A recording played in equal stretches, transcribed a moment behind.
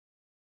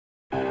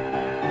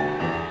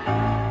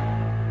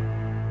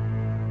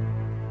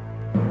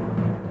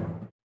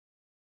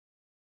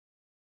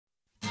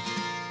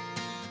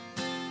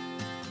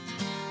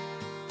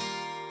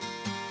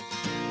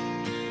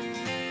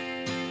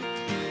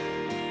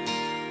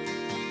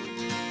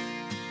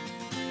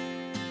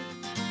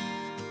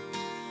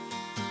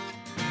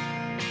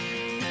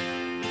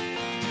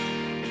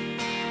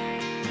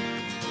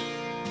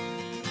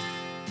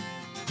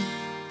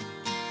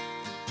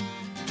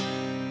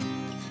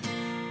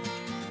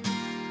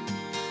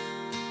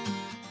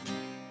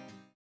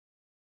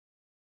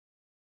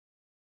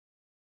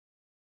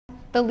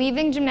The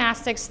leaving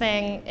gymnastics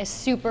thing is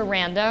super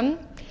random.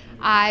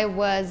 I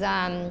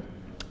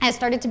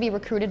started to be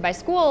recruited by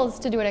schools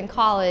to do it in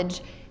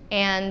college,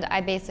 and I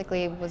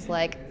basically was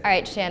like, all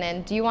right,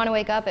 Shannon, do you want to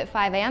wake up at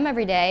 5 a.m.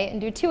 every day and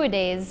do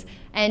 2-a-days,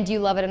 and do you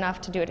love it enough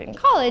to do it in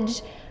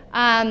college?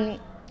 And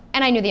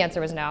I knew the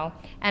answer was no.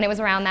 And it was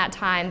around that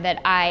time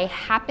that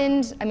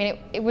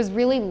it was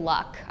really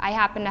luck. I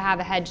happened to have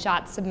a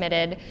headshot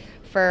submitted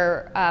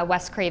for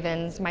Wes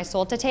Craven's My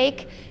Soul to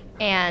Take,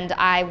 and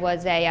I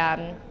was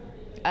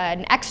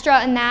an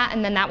extra in that,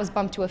 and then that was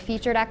bumped to a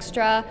featured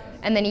extra.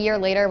 And then a year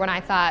later, when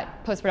I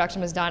thought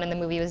post-production was done and the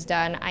movie was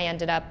done, I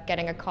ended up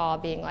getting a call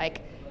being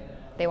like,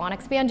 they want to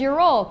expand your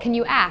role, can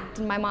you act?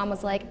 And my mom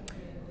was like,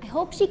 I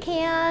hope she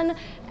can.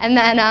 And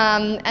then,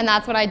 and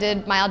that's when I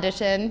did my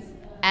audition,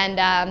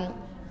 and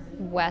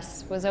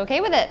Wes was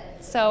okay with it.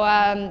 So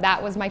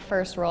that was my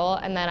first role,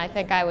 and then I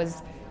think I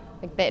was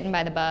like bitten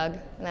by the bug,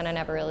 and then I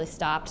never really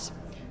stopped.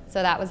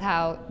 So that was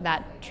how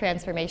that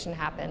transformation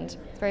happened.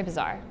 It's very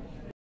bizarre.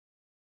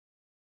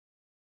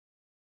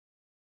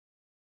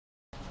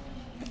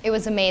 It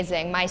was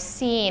amazing. My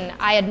scene,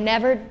 I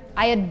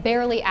had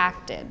barely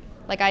acted.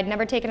 Like, I'd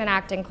never taken an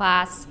acting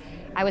class.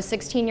 I was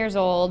 16 years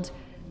old.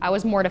 I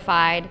was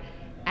mortified.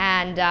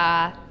 And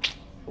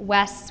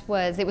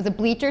it was a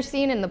bleacher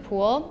scene in the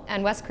pool,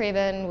 and Wes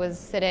Craven was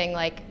sitting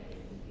like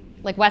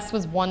Wes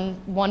was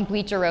one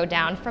bleacher row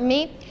down from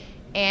me,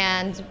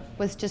 and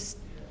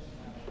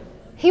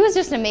he was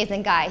just an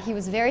amazing guy. He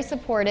was very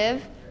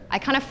supportive. I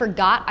kind of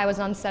forgot I was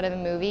on set of a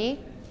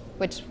movie,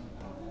 which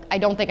I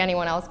don't think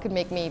anyone else could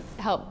make me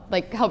help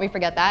me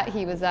forget that.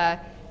 He was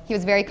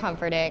very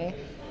comforting,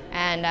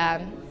 and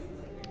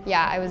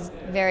yeah, I was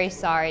very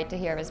sorry to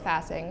hear of his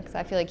passing, because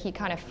I feel like he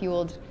kind of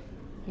fueled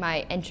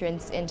my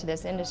entrance into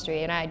this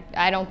industry, and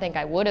I don't think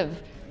I would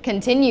have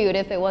continued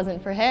if it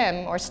wasn't for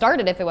him, or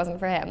started if it wasn't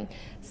for him.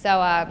 So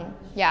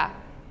yeah.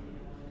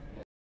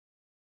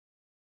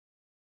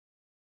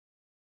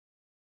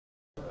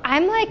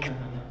 I'm like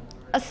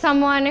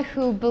someone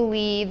who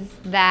believes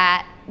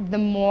that the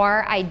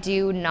more I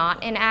do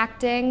not in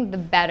acting, the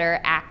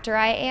better actor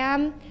I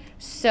am.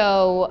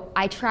 So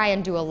I try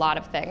and do a lot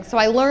of things. So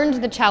I learned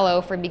the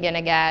cello for Begin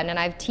Again, and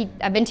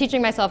I've been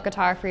teaching myself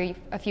guitar for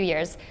a few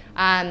years.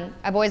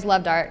 I've always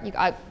loved art.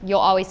 You'll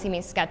always see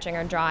me sketching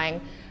or drawing.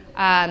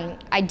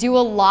 I do a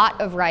lot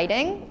of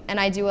writing, and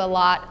I do a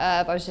lot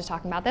of, I was just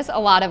talking about this, a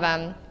lot of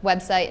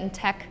website and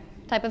tech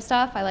type of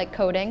stuff. I like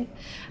coding.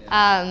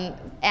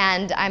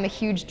 And I'm a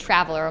huge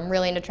traveler. I'm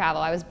really into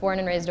travel. I was born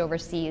and raised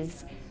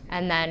overseas,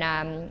 and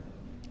then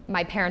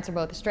my parents are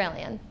both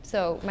Australian,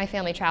 so my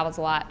family travels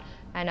a lot,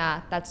 and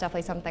that's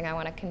definitely something I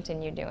want to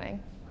continue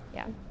doing.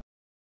 Yeah.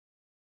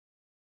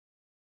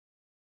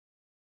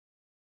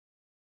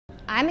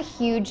 I'm a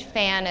huge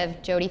fan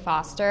of Jodie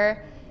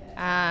Foster.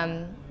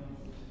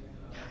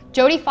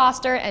 Jodie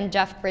Foster and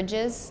Jeff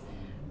Bridges.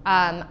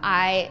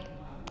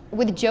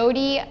 With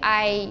Jodie,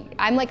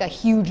 I'm like a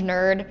huge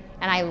nerd,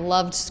 and I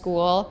loved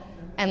school,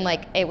 and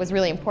like it was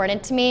really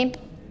important to me.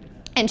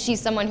 And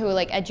she's someone who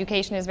like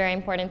education is very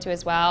important to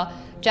as well.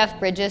 Jeff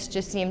Bridges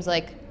just seems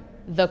like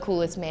the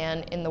coolest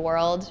man in the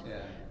world.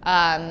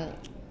 Yeah.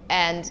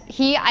 And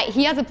he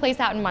has a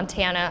place out in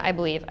Montana, I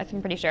believe,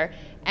 I'm pretty sure.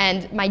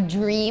 And my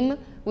dream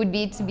would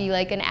be to be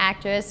like an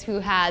actress who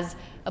has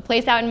a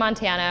place out in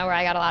Montana where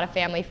I got a lot of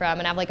family from,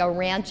 and have like a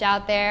ranch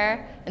out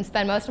there and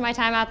spend most of my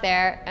time out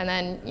there, and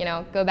then, you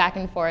know, go back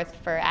and forth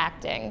for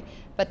acting.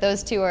 But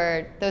those two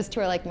are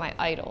like my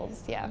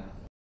idols, yeah.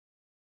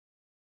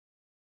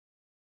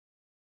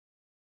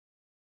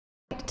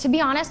 To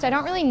be honest, I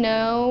don't really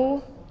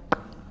know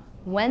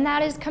when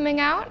that is coming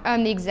out,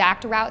 the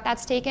exact route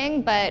that's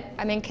taking, but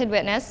I'm in Kid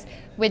Witness,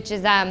 which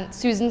is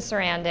Susan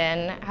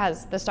Sarandon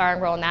has the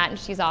starring role in that, and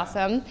she's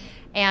awesome.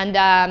 And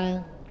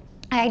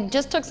I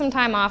just took some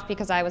time off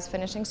because I was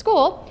finishing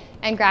school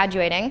and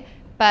graduating,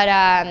 but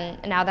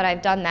now that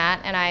I've done that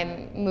and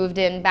I moved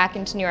back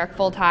into New York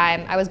full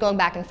time, I was going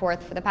back and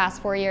forth for the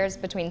past 4 years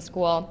between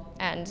school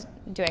and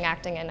doing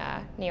acting in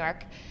New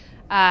York.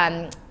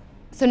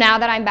 So now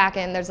that I'm back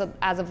in, as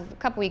of a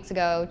couple weeks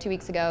ago, 2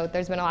 weeks ago,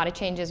 there's been a lot of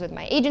changes with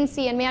my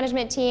agency and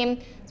management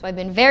team. So I've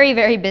been very,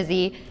 very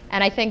busy.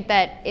 And I think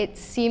that it's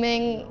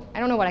seeming,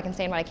 I don't know what I can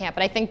say and what I can't,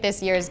 but I think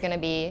this year is going to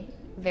be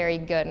very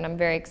good, and I'm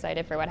very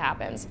excited for what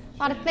happens. A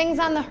lot of things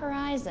on the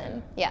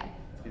horizon. Yeah.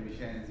 It's going to be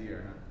Shannon's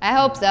year, huh? I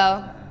hope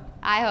so.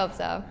 I hope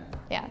so.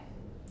 Yeah.